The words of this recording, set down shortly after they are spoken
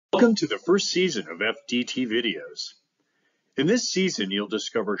Welcome to the first season of FDT videos. In this season, you'll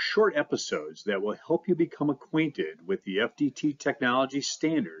discover short episodes that will help you become acquainted with the FDT Technology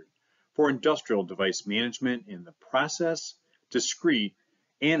standard for industrial device management in the process, discrete,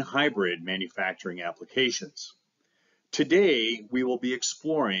 and hybrid manufacturing applications. Today, we will be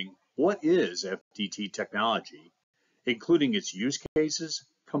exploring what is FDT technology, including its use cases,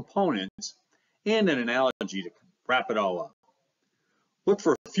 components, and an analogy to wrap it all up. Look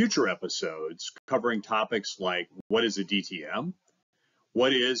for future episodes covering topics like what is a DTM,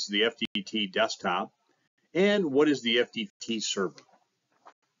 what is the FDT desktop, and what is the FDT server.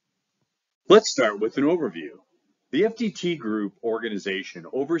 Let's start with an overview. The FDT Group organization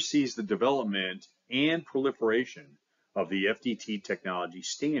oversees the development and proliferation of the FDT technology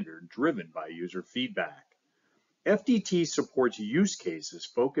standard driven by user feedback. FDT supports use cases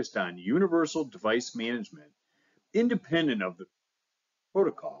focused on universal device management, independent of the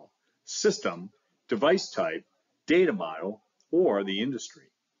protocol, system, device type, data model, or the industry.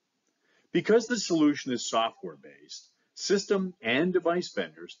 Because the solution is software-based, system and device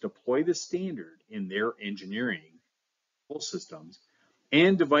vendors deploy the standard in their engineering, systems,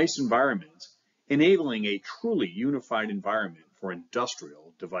 and device environments, enabling a truly unified environment for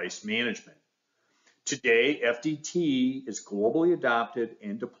industrial device management. Today, FDT is globally adopted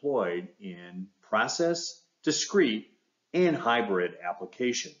and deployed in process, discrete, and hybrid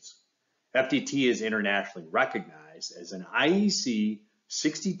applications. FDT is internationally recognized as an IEC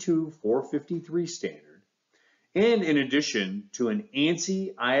 62453 standard, and in addition to an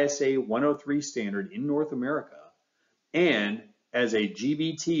ANSI ISA 103 standard in North America, and as a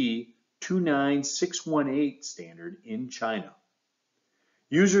GBT 29618 standard in China.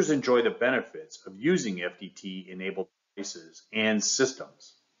 Users enjoy the benefits of using FDT-enabled devices and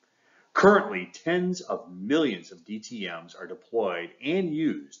systems. Currently, tens of millions of DTMs are deployed and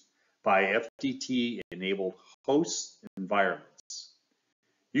used by FDT-enabled host environments.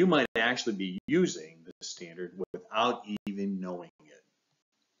 You might actually be using the standard without even knowing it.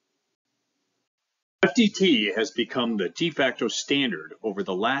 FDT has become the de facto standard over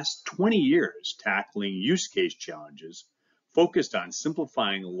the last 20 years, tackling use case challenges focused on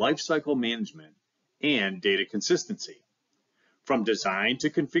simplifying lifecycle management and data consistency. From design to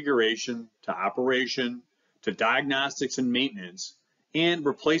configuration, to operation, to diagnostics and maintenance, and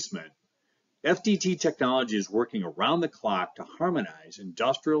replacement, FDT technology is working around the clock to harmonize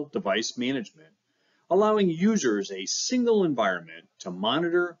industrial device management, allowing users a single environment to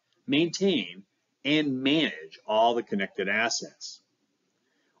monitor, maintain, and manage all the connected assets.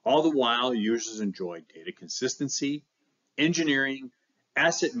 All the while, users enjoy data consistency, engineering,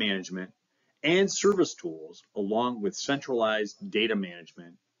 asset management, and service tools, along with centralized data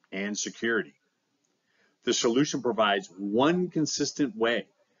management and security. The solution provides one consistent way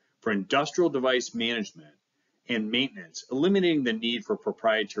for industrial device management and maintenance, eliminating the need for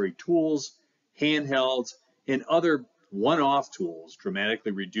proprietary tools, handhelds, and other one-off tools,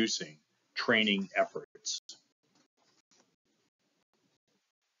 dramatically reducing training efforts.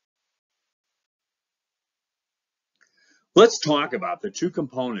 Let's talk about the two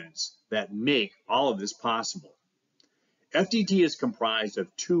components that make all of this possible. FDT is comprised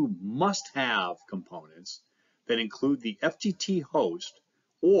of two must-have components that include the FDT host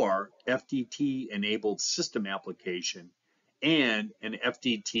or FDT-enabled system application and an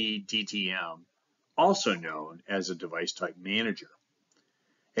FDT DTM, also known as a device type manager.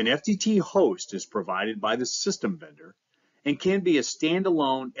 An FDT host is provided by the system vendor and can be a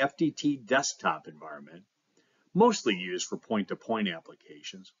standalone FDT desktop environment, mostly used for point-to-point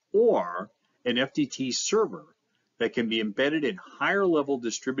applications, or an FDT server that can be embedded in higher-level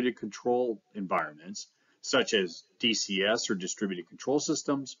distributed control environments, such as DCS or distributed control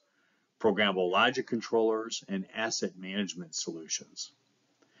systems, programmable logic controllers, and asset management solutions.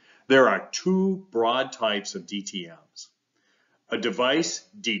 There are two broad types of DTMs. A device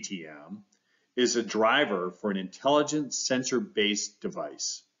DTM is a driver for an intelligent sensor-based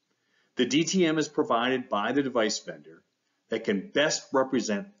device. The DTM is provided by the device vendor that can best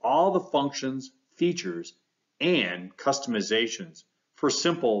represent all the functions, features, and customizations for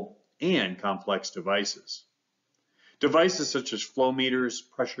simple and complex devices. Devices such as flow meters,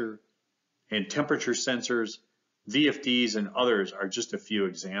 pressure and temperature sensors, VFDs, and others are just a few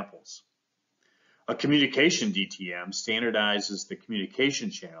examples. A communication DTM standardizes the communication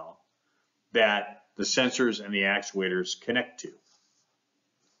channel that the sensors and the actuators connect to.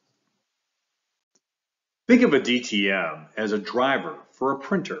 Think of a DTM as a driver for a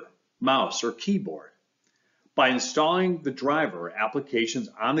printer, mouse, or keyboard. By installing the driver, applications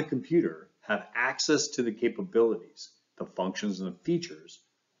on the computer have access to the capabilities, the functions, and the features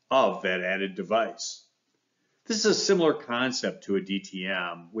of that added device. This is a similar concept to a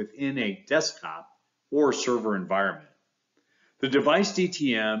DTM within a desktop or server environment. The device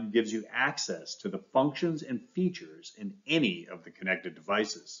DTM gives you access to the functions and features in any of the connected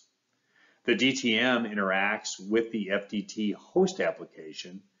devices. The DTM interacts with the FDT host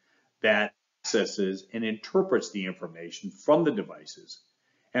application that accesses and interprets the information from the devices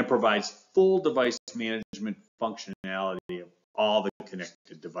and provides full device management functionality of all the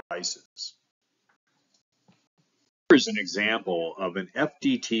connected devices. Here's an example of an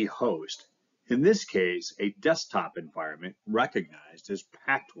FDT host, in this case a desktop environment recognized as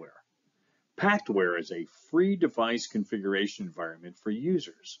Pactware. Pactware is a free device configuration environment for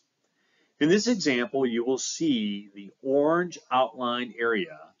users. In this example, you will see the orange outlined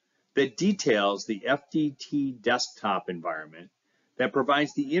area that details the FDT desktop environment that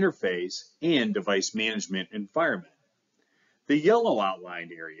provides the interface and device management environment. The yellow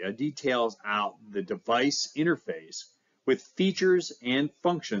outlined area details out the device interface with features and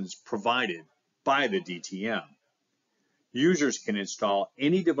functions provided by the DTM. Users can install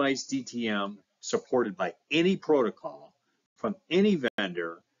any device DTM supported by any protocol from any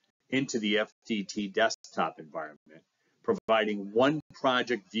vendor into the FDT desktop environment, providing one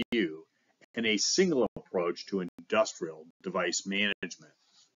project view and a single approach to industrial device management.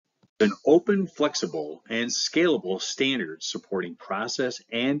 An open, flexible, and scalable standard supporting process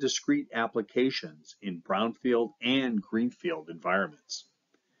and discrete applications in brownfield and greenfield environments.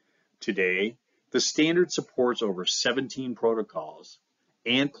 Today, the standard supports over 17 protocols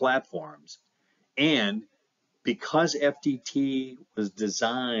and platforms, and because FDT was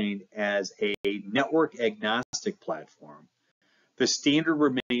designed as a network agnostic platform, the standard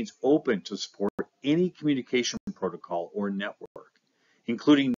remains open to support any communication protocol or network,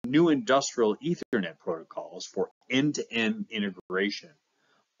 including new industrial Ethernet protocols for end-to-end integration,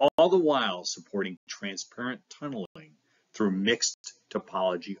 all the while supporting transparent tunneling through mixed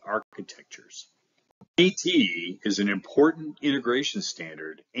topology architectures. DT is an important integration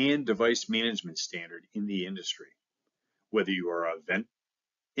standard and device management standard in the industry. Whether you are a vendor,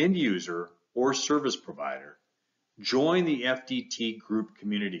 end user, or service provider, join the FDT group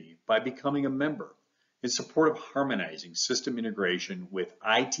community by becoming a member in support of harmonizing system integration with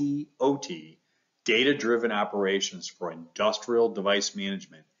IT, OT, data-driven operations for industrial device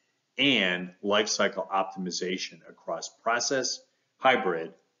management and lifecycle optimization across process,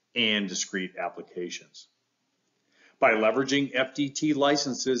 hybrid, and discrete applications. By leveraging FDT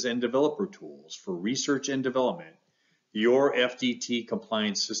licenses and developer tools for research and development, your FDT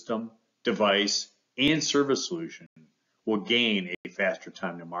compliant system, device, and service solution will gain a faster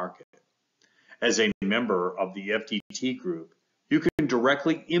time to market. As a member of the FDT group, you can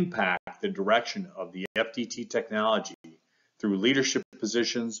directly impact the direction of the FDT technology through leadership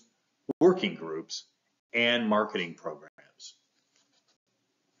positions, working groups, and marketing programs.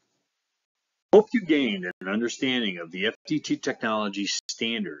 Hope you gained an understanding of the FDT technology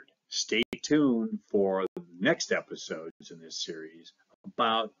standard. Stay tuned for the next episodes in this series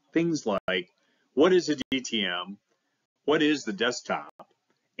about things like what is a DTM, what is the desktop,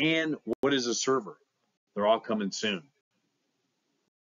 and what is a server. They're all coming soon.